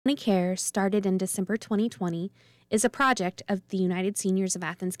County Care, started in December 2020, is a project of the United Seniors of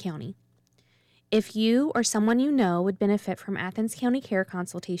Athens County. If you or someone you know would benefit from Athens County Care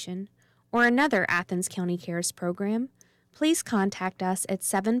consultation or another Athens County Cares program, please contact us at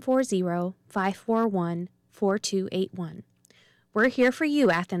 740-541-4281. We're here for you,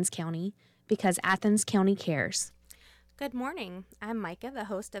 Athens County, because Athens County cares. Good morning. I'm Micah, the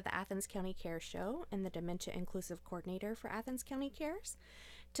host of the Athens County Cares Show and the Dementia Inclusive Coordinator for Athens County Cares.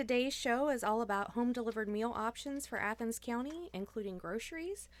 Today's show is all about home-delivered meal options for Athens County, including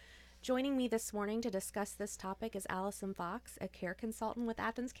groceries. Joining me this morning to discuss this topic is Allison Fox, a care consultant with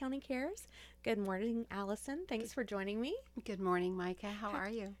Athens County Cares. Good morning, Allison. Thanks for joining me. Good morning, Micah. How are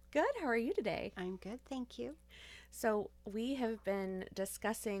you? Good. How are you today? I'm good, thank you. So we have been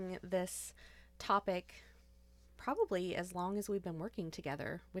discussing this topic probably as long as we've been working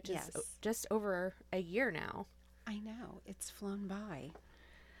together, which is just over a year now. I know. It's flown by.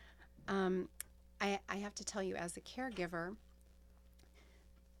 I have to tell you, as a caregiver,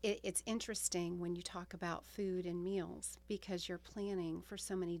 it's interesting when you talk about food and meals because you're planning for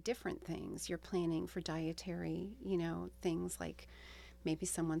so many different things. You're planning for dietary, things like maybe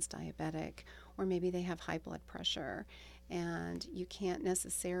someone's diabetic or maybe they have high blood pressure, and you can't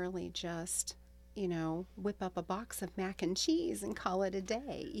necessarily just whip up a box of mac and cheese and call it a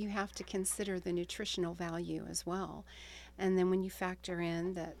day. You have to consider the nutritional value as well. And then when you factor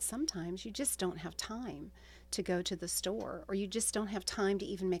in that sometimes you just don't have time to go to the store, or you just don't have time to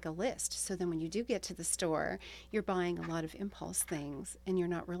even make a list. So then when you do get to the store, you're buying a lot of impulse things and you're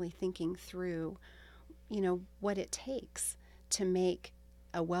not really thinking through, what it takes to make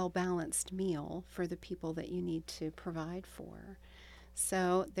a well-balanced meal for the people that you need to provide for.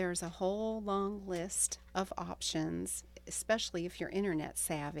 So there's a whole long list of options, especially if you're internet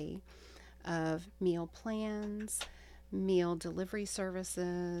savvy, of meal plans, meal delivery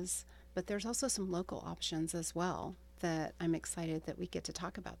services, but there's also some local options as well that I'm excited that we get to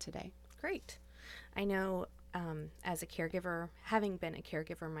talk about today. Great. I know as a caregiver, having been a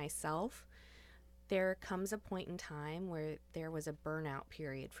caregiver myself, there comes a point in time where there was a burnout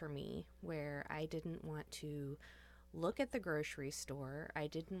period for me where I didn't want to look at the grocery store. I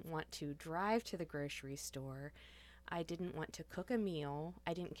didn't want to drive to the grocery store. I didn't want to cook a meal.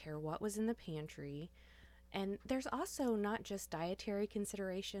 I didn't care what was in the pantry. And there's also not just dietary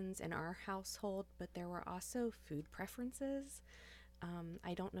considerations in our household, but there were also food preferences.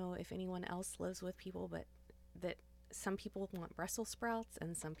 I don't know if anyone else lives with people, but that some people want Brussels sprouts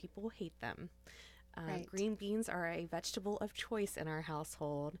and some people hate them. Right. Green beans are a vegetable of choice in our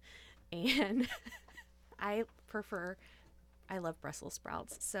household, and I love Brussels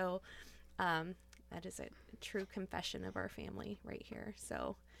sprouts. So that is a true confession of our family right here.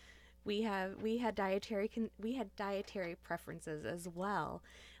 So we had dietary preferences as well,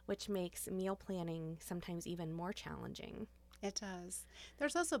 which makes meal planning sometimes even more challenging. It does.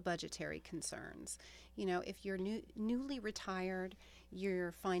 There's also budgetary concerns. If you're newly retired,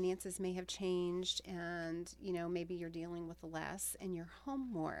 your finances may have changed and, maybe you're dealing with less and you're home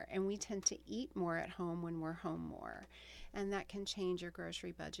more. And we tend to eat more at home when we're home more. And that can change your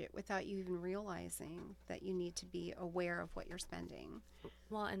grocery budget without you even realizing that you need to be aware of what you're spending.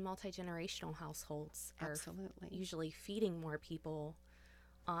 Well, and multi-generational households are Absolutely. usually feeding more people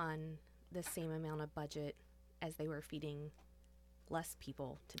on the same amount of budget as they were feeding less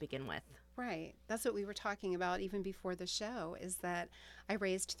people to begin with. Right. That's what we were talking about even before the show, is that I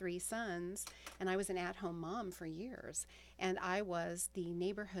raised 3 sons and I was an at-home mom for years, and I was the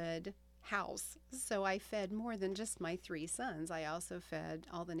neighborhood house. So I fed more than just my 3 sons. I also fed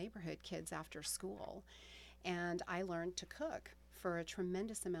all the neighborhood kids after school, and I learned to cook for a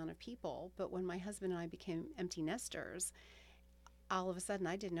tremendous amount of people. But when my husband and I became empty nesters, all of a sudden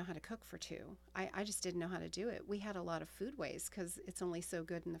I didn't know how to cook for 2. I just didn't know how to do it. We had a lot of food waste because it's only so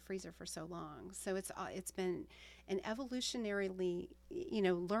good in the freezer for so long. So it's been an evolutionarily,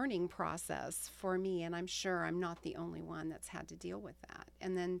 learning process for me, and I'm sure I'm not the only one that's had to deal with that.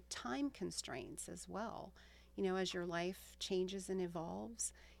 And then time constraints as well. As your life changes and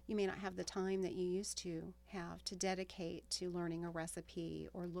evolves, you may not have the time that you used to have to dedicate to learning a recipe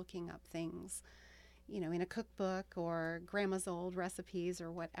or looking up things in a cookbook or grandma's old recipes or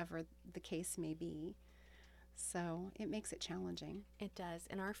whatever the case may be. So it makes it challenging. It does.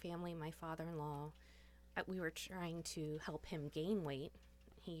 In our family, my father-in-law, we were trying to help him gain weight.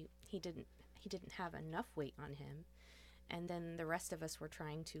 He didn't have enough weight on him, and then the rest of us were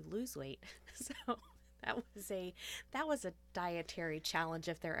trying to lose weight. So that was a dietary challenge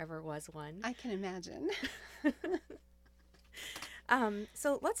if there ever was one. I can imagine.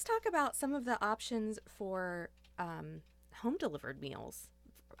 So let's talk about some of the options for home delivered meals.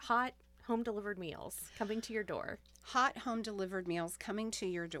 hot home delivered meals coming to your door. Hot home delivered meals coming to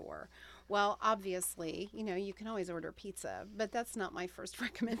your door. Well, obviously, you can always order pizza, but that's not my first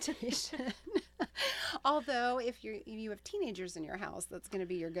recommendation. Although, if you have teenagers in your house, that's going to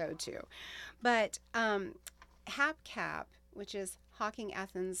be your go-to. But HAPCAP, which is Hocking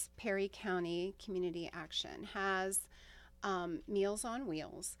Athens Perry County Community Action, has Meals on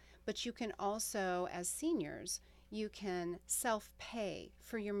Wheels. But you can also, as seniors, you can self-pay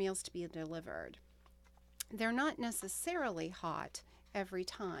for your meals to be delivered. They're not necessarily hot every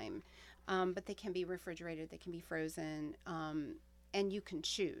time, but they can be refrigerated, they can be frozen, and you can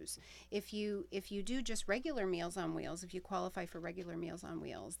choose. If you do just regular Meals on Wheels, if you qualify for regular Meals on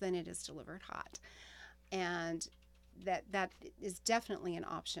Wheels, then it is delivered hot. And that is definitely an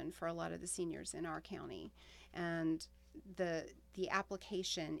option for a lot of the seniors in our county. And the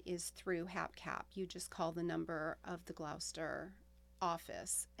application is through HAPCAP. You just call the number of the Gloucester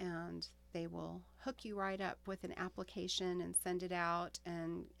office, and they will hook you right up with an application and send it out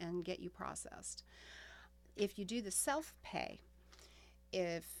and get you processed. If you do the self-pay,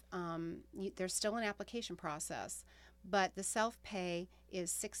 there's still an application process, but the self-pay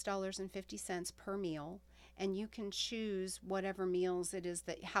is $6.50 per meal, and you can choose whatever meals it is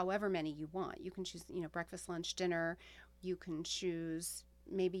that, however many you want. You can choose, breakfast, lunch, dinner. You can choose,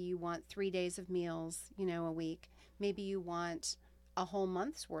 maybe you want 3 days of meals, a week. Maybe you want a whole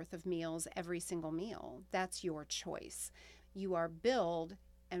month's worth of meals, every single meal. That's your choice. You are billed,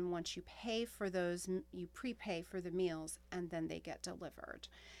 and once you pay for those, you prepay for the meals, and then they get delivered.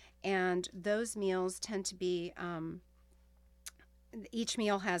 And those meals tend to be, each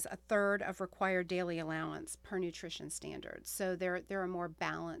meal has a third of required daily allowance per nutrition standards. So they're a more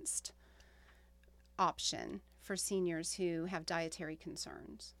balanced option for seniors who have dietary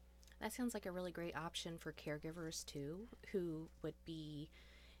concerns. That sounds like a really great option for caregivers too, who would be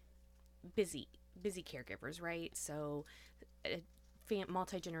busy caregivers, right? So a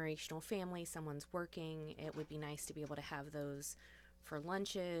multi-generational family, someone's working, it would be nice to be able to have those for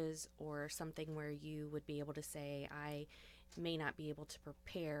lunches, or something where you would be able to say, I may not be able to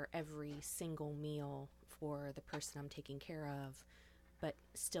prepare every single meal for the person I'm taking care of, but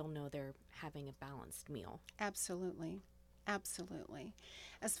still know they're having a balanced meal. Absolutely. Absolutely.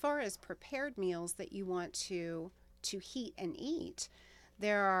 As far as prepared meals that you want to heat and eat,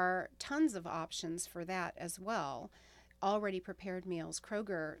 there are tons of options for that as well. Already prepared meals.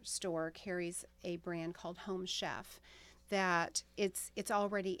 Kroger store carries a brand called Home Chef that it's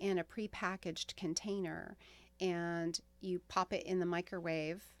already in a prepackaged container, and you pop it in the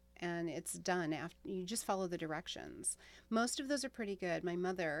microwave and it's done. After you just follow the directions. Most of those are pretty good. My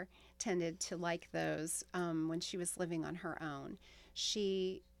mother tended to like those when she was living on her own.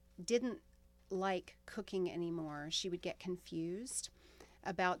 She didn't like cooking anymore. She would get confused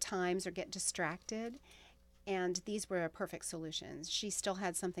about times or get distracted, and these were perfect solutions. She still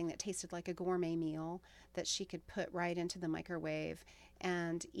had something that tasted like a gourmet meal that she could put right into the microwave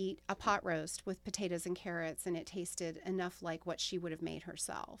and eat a pot roast with potatoes and carrots, and it tasted enough like what she would have made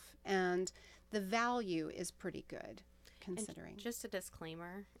herself. And the value is pretty good, considering. And just a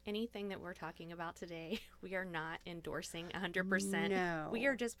disclaimer, anything that we're talking about today, we are not endorsing 100%. No. We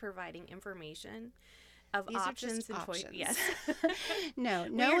are just providing information of These options and choice. options. Yes. No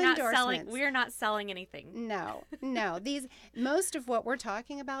we are endorsements. We are not selling anything. No. Most of what we're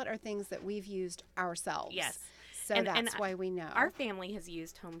talking about are things that we've used ourselves. Yes. So that's why we know. Our family has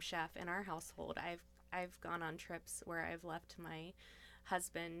used Home Chef in our household. I've gone on trips where I've left my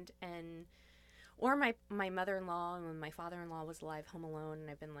husband or my mother-in-law, and when my father-in-law was alive, home alone, and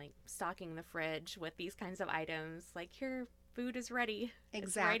I've been like stocking the fridge with these kinds of items. Like, here, food is ready.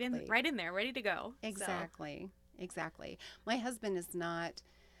 Exactly. It's right in there, ready to go. Exactly. So. Exactly. My husband is not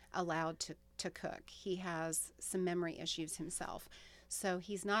allowed to cook. He has some memory issues himself. So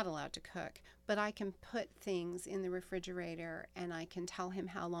he's not allowed to cook, but I can put things in the refrigerator and I can tell him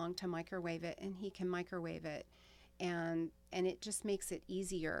how long to microwave it, and he can microwave it. And it just makes it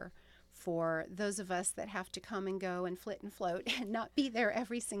easier for those of us that have to come and go and flit and float and not be there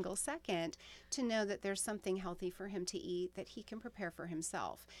every single second, to know that there's something healthy for him to eat that he can prepare for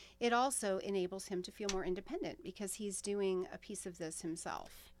himself. It also enables him to feel more independent because he's doing a piece of this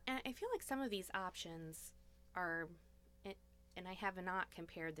himself. And I feel like some of these options are, and I have not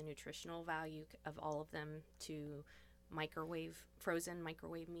compared the nutritional value of all of them to frozen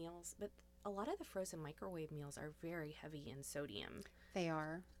microwave meals, but a lot of the frozen microwave meals are very heavy in sodium. They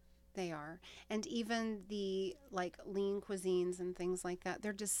are. And even the lean cuisines and things like that,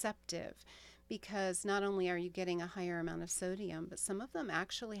 they're deceptive because not only are you getting a higher amount of sodium, but some of them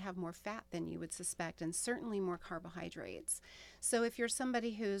actually have more fat than you would suspect and certainly more carbohydrates. So if you're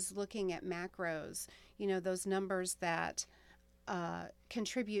somebody who's looking at macros, those numbers that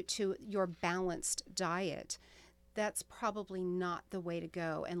contribute to your balanced diet, that's probably not the way to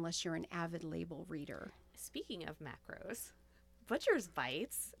go unless you're an avid label reader. Speaking of macros, Butcher's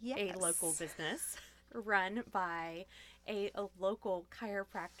Bites, a local Yes. business run by a local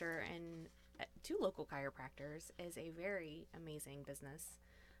chiropractor and two local chiropractors, is a very amazing business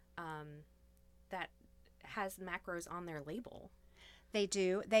that has macros on their label. They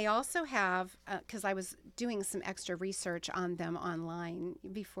do. They also have, because I was doing some extra research on them online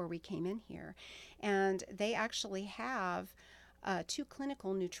before we came in here, and they actually have two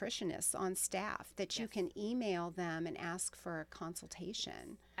clinical nutritionists on staff that you Yes. can email them and ask for a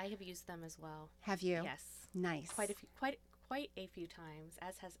consultation. I have used them as well. Have you? Yes. Nice. Quite a few times,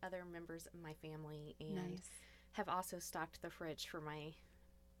 as has other members of my family, and Nice. have also stocked the fridge for my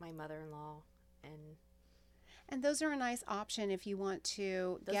mother-in-law. And those are a nice option if you want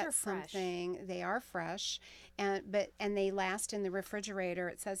to Those get are fresh. something. They are fresh, and they last in the refrigerator.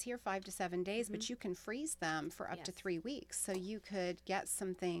 It says here 5 to 7 days, but you can freeze them for up to Yes. 3 weeks. So you could get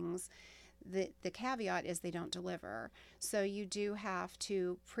some things. The caveat is they don't deliver, so you do have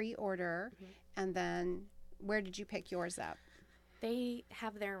to pre-order. And then, where did you pick yours up? They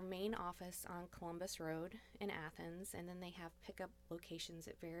have their main office on Columbus Road in Athens, and then they have pickup locations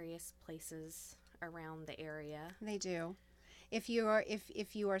at various places around the area. They do. If you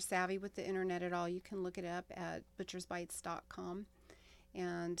are savvy with the internet at all, you can look it up at butchersbites.com,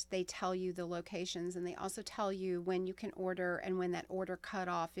 and they tell you the locations, and they also tell you when you can order and when that order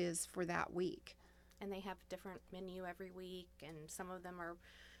cutoff is for that week. And they have a different menu every week, and some of them are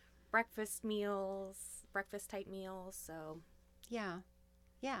breakfast type meals. So Yeah.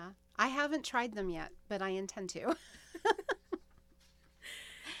 I haven't tried them yet, but I intend to.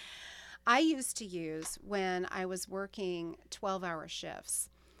 I used to use, when I was working 12-hour shifts,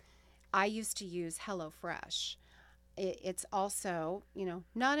 I used to use HelloFresh. It's also,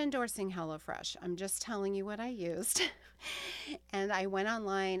 not endorsing HelloFresh. I'm just telling you what I used. And I went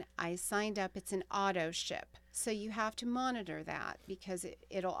online, I signed up. It's an auto ship. So you have to monitor that because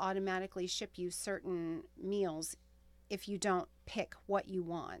it'll automatically ship you certain meals if you don't pick what you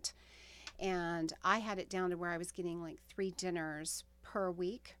want. And I had it down to where I was getting like 3 dinners per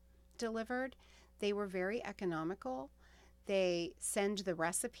week delivered. They were very economical. They send the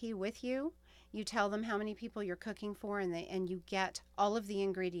recipe with you. You tell them how many people you're cooking for, and you get all of the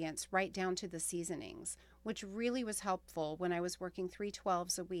ingredients right down to the seasonings, which really was helpful when I was working 3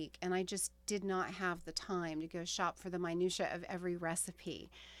 12s a week, and I just did not have the time to go shop for the minutia of every recipe.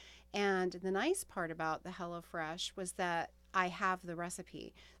 And the nice part about the HelloFresh was that I have the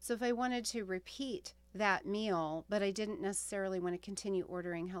recipe. So if I wanted to repeat that meal, but I didn't necessarily want to continue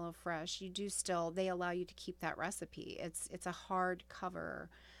ordering HelloFresh, they allow you to keep that recipe. It's a hardcover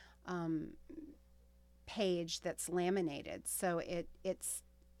page that's laminated. So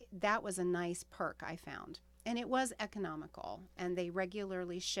that was a nice perk I found. And it was economical, and they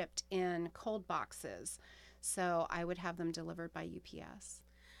regularly shipped in cold boxes. So I would have them delivered by UPS.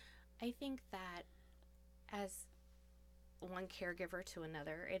 I think that as one caregiver to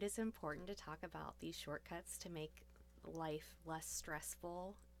another, it is important to talk about these shortcuts to make life less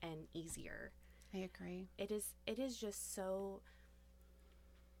stressful and easier. I agree. It is just so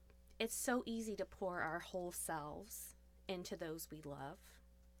it's so easy to pour our whole selves into those we love.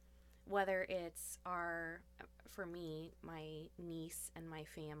 Whether it's for me, my niece and my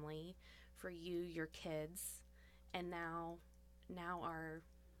family, for you, your kids, and now our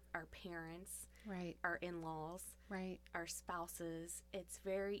parents, Right. our in-laws, Right. our spouses. It's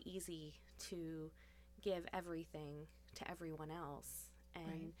very easy to give everything to everyone else. And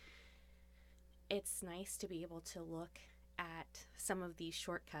Right. it's nice to be able to look at some of these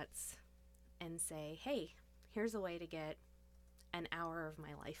shortcuts and say, hey, here's a way to get an hour of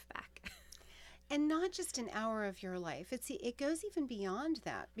my life back. And not just an hour of your life. It goes even beyond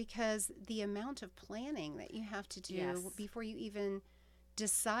that, because the amount of planning that you have to do Yes. before you even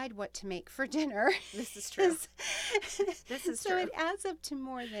decide what to make for dinner. This is true. This is so true. it adds up to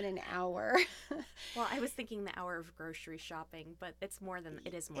more than an hour. Well, I was thinking the hour of grocery shopping, but it is more than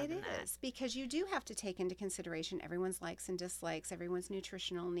that. It is, because you do have to take into consideration everyone's likes and dislikes, everyone's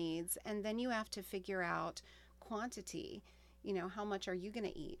nutritional needs, and then you have to figure out quantity. How much are you going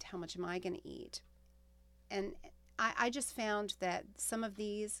to eat? How much am I going to eat? And I just found that some of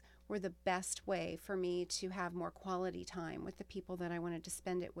these were the best way for me to have more quality time with the people that I wanted to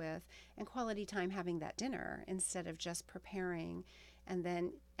spend it with, and quality time having that dinner instead of just preparing and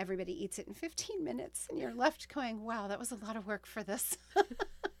then everybody eats it in 15 minutes, and you're left going, wow, that was a lot of work for this.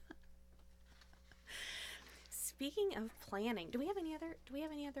 Speaking of planning, do we have any other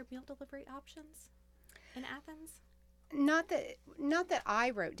meal delivery options in Athens? Not that I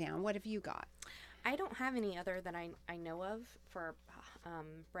wrote down. What have you got? I don't have any other that I know of for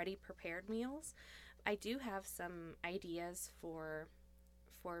ready prepared meals. I do have some ideas for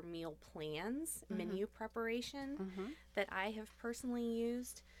meal plans, menu preparation that I have personally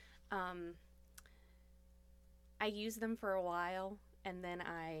used. I use them for a while, and then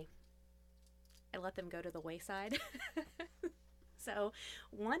I let them go to the wayside. So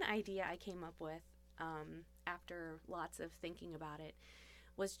one idea I came up with after lots of thinking about it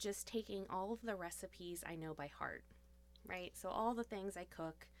was just taking all of the recipes I know by heart, right? So all the things I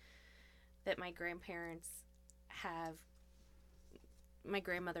cook that my grandparents have, my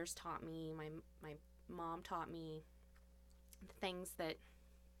grandmothers taught me, my mom taught me, things that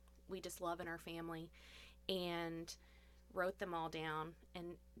we just love in our family, and wrote them all down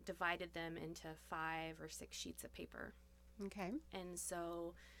and divided them into 5 or 6 sheets of paper. Okay. And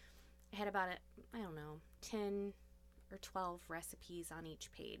so I had about, 10 or 12 recipes on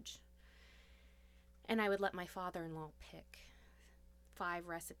each page. And I would let my father-in-law pick 5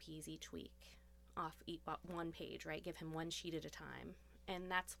 recipes each week off one page, right? Give him one sheet at a time. And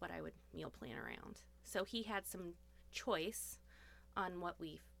that's what I would meal plan around. So he had some choice on what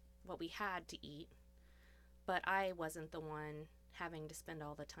we had to eat, but I wasn't the one having to spend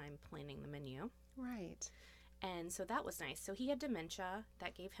all the time planning the menu. Right. And so that was nice. So he had dementia.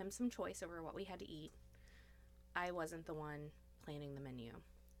 That gave him some choice over what we had to eat. I wasn't the one planning the menu.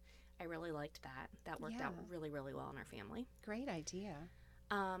 I really liked that. That worked out really, really well in our family. Great idea.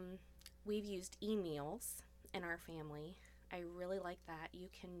 We've used e-meals in our family. I really like that. You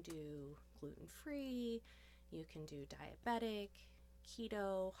can do gluten-free, you can do diabetic,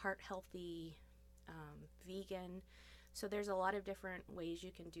 keto, heart-healthy, vegan. So there's a lot of different ways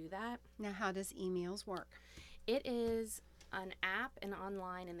you can do that. Now, how does e-meals work? It is an app and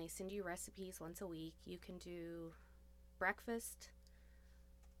online, and they send you recipes once a week. You can do breakfast,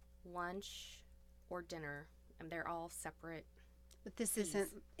 lunch, or dinner, and they're all separate. But this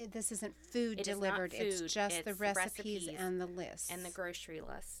isn't food It is delivered. not food. It's just the It's recipes and the list. and the grocery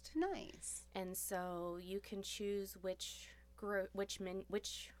list. Nice. And so you can choose which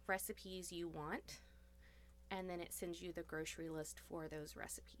recipes you want, and then it sends you the grocery list for those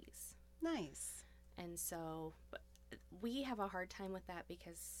recipes. Nice. And so we have a hard time with that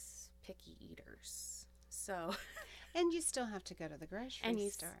because picky eaters. So And you still have to go to the grocery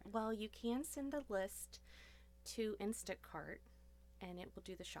store. Well, you can send the list to Instacart, and it will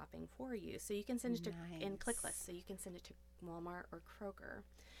do the shopping for you. So you can send it to in ClickList. So you can send it to Walmart or Kroger.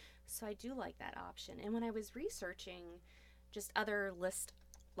 So I do like that option. And when I was researching just other list,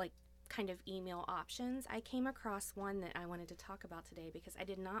 like kind of email options, I came across one that I wanted to talk about today because I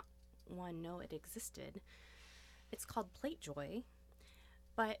did not, know it existed. It's called PlateJoy.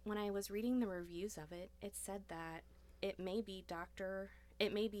 But when I was reading the reviews of it, it said that it may be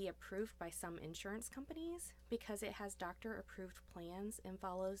approved by some insurance companies because it has doctor-approved plans and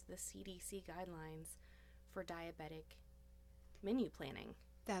follows the CDC guidelines for diabetic menu planning.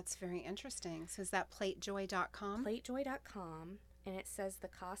 That's very interesting. So is that platejoy.com? Platejoy.com, and it says the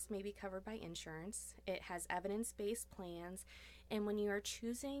cost may be covered by insurance. It has evidence-based plans, and when you are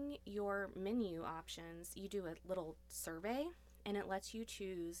choosing your menu options, you do a little survey, and it lets you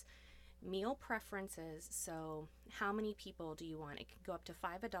choose meal preferences. So how many people do you want? It can go up to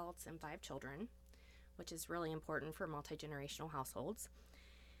 5 adults and 5 children, which is really important for multi-generational households.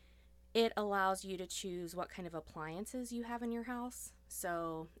 It allows you to choose what kind of appliances you have in your house.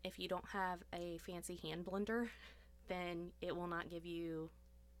 So if you don't have a fancy hand blender, then it will not give you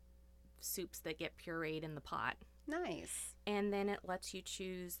soups that get pureed in the pot. Nice. And then it lets you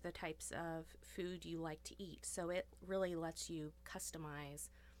choose the types of food you like to eat. So it really lets you customize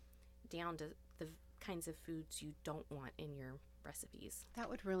down to the kinds of foods you don't want in your recipes. That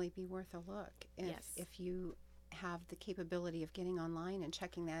would really be worth a look if you have the capability of getting online and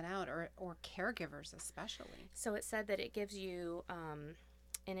checking that out, or caregivers especially. So it said that it gives you,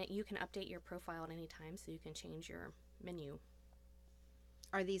 you can update your profile at any time, so you can change your menu.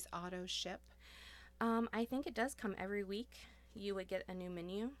 Are these auto ship? I think it does come every week. You would get a new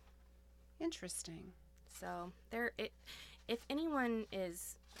menu. Interesting. So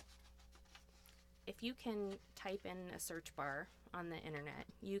if you can type in a search bar on the internet,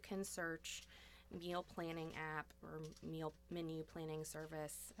 you can search meal planning app or meal menu planning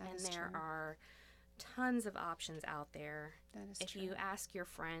service, and there are tons of options out there. That is if true. you ask your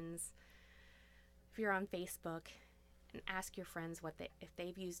friends, if you're on Facebook, and ask your friends if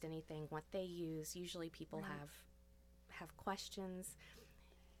they've used anything, what they use. Usually people Right. have questions.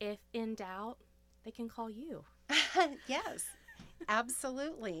 If in doubt, they can call you. Yes,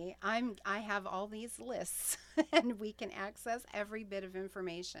 absolutely. I have all these lists and we can access every bit of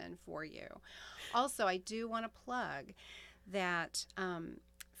information for you. Also, I do want to plug that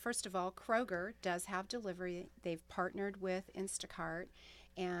first of all, Kroger does have delivery. They've partnered with Instacart,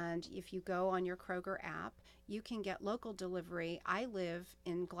 and if you go on your Kroger app, you can get local delivery. I live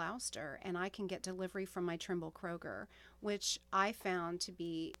in Gloucester, and I can get delivery from my Trimble Kroger, which I found to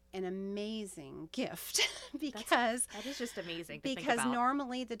be an amazing gift because That is just amazing to think because about.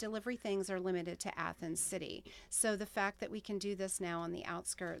 normally the delivery things are limited to Athens City. So the fact that we can do this now on the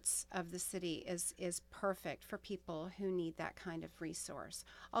outskirts of the city is perfect for people who need that kind of resource.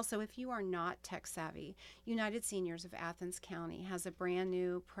 Also, if you are not tech savvy, United Seniors of Athens County has a brand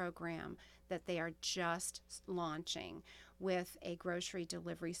new program that they are just launching with a grocery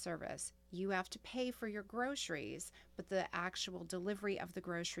delivery service. You have to pay for your groceries, but the actual delivery of the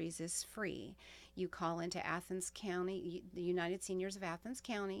groceries is free. You call into Athens County, the United Seniors of Athens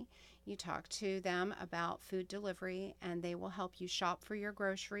County. You talk to them about food delivery, and they will help you shop for your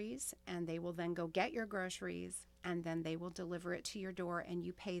groceries, and they will then go get your groceries, and then they will deliver it to your door, and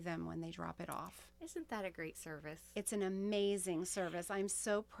you pay them when they drop it off. Isn't that a great service? It's an amazing service. I'm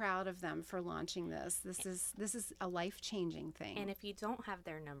so proud of them for launching this. This is a life-changing thing. And if you don't have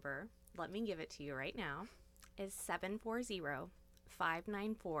their number, let me give it to you right now. Is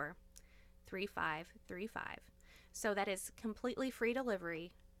 740-594-3535. So that is completely free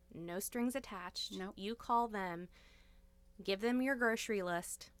delivery, no strings attached. Nope. You call them, give them your grocery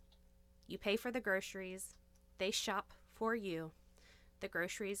list. You pay for the groceries. They shop for you. The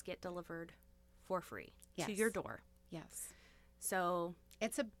groceries get delivered for free to Yes. your door. Yes. So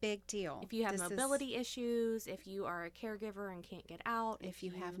It's a big deal. if you have This is- mobility issues, if you are a caregiver and can't get out, if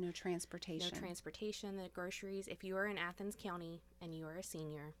you have no transportation, the groceries, if you are in Athens County and you are a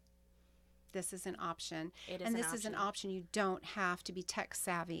senior, this is an option. it is And an this is an option. option. You don't have to be tech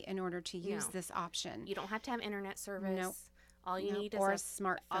savvy in order to use No. this option. You don't have to have internet service. Nope. All you Nope. need is or a a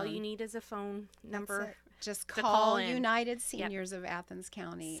smartphone. all you need is a phone That's number. it. Just to call call in. United Seniors of Athens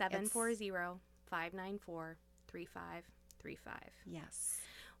County. 740-594-3535. Yes.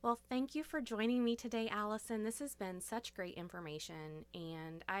 Well, thank you for joining me today, Allison. This has been such great information,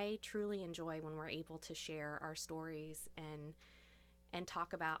 and I truly enjoy when we're able to share our stories and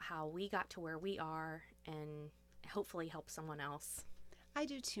talk about how we got to where we are and hopefully help someone else. I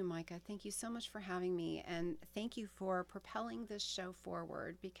do too, Micah. Thank you so much for having me, and thank you for propelling this show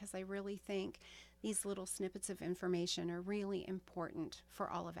forward, because I really think these little snippets of information are really important for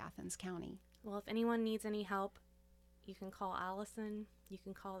all of Athens County. Well, if anyone needs any help, you can call Allison, you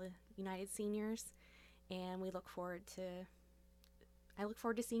can call the United Seniors, and I look forward to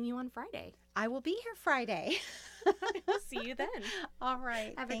seeing you on Friday. I will be here Friday. See you then. All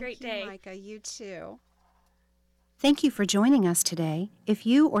right. Have a Thank great you, day. Micah. You too. Thank you for joining us today. If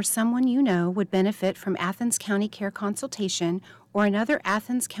you or someone you know would benefit from Athens County Care Consultation or another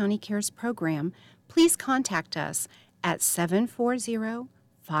Athens County Cares program, please contact us at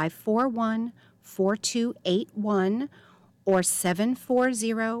 740-541-4281 or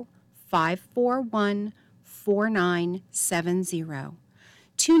 740-541-4970.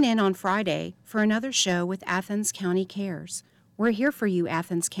 Tune in on Friday for another show with Athens County Cares. We're here for you,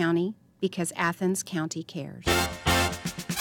 Athens County, because Athens County cares.